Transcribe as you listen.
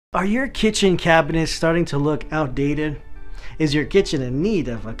Are your kitchen cabinets starting to look outdated? Is your kitchen in need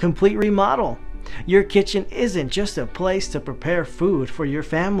of a complete remodel? Your kitchen isn't just a place to prepare food for your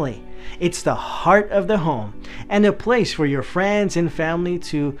family. It's the heart of the home and a place for your friends and family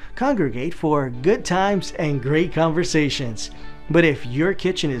to congregate for good times and great conversations. But if your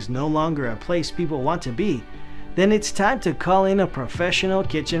kitchen is no longer a place people want to be, then it's time to call in a professional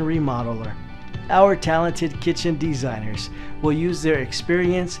kitchen remodeler. Our talented kitchen designers will use their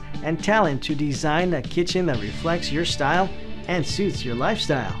experience and talent to design a kitchen that reflects your style and suits your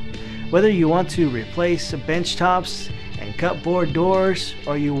lifestyle. Whether you want to replace bench tops and cupboard doors,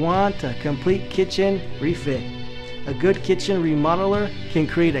 or you want a complete kitchen refit, a good kitchen remodeler can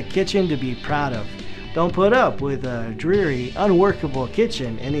create a kitchen to be proud of. Don't put up with a dreary, unworkable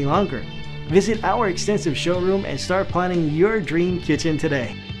kitchen any longer. Visit our extensive showroom and start planning your dream kitchen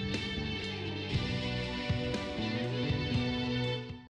today.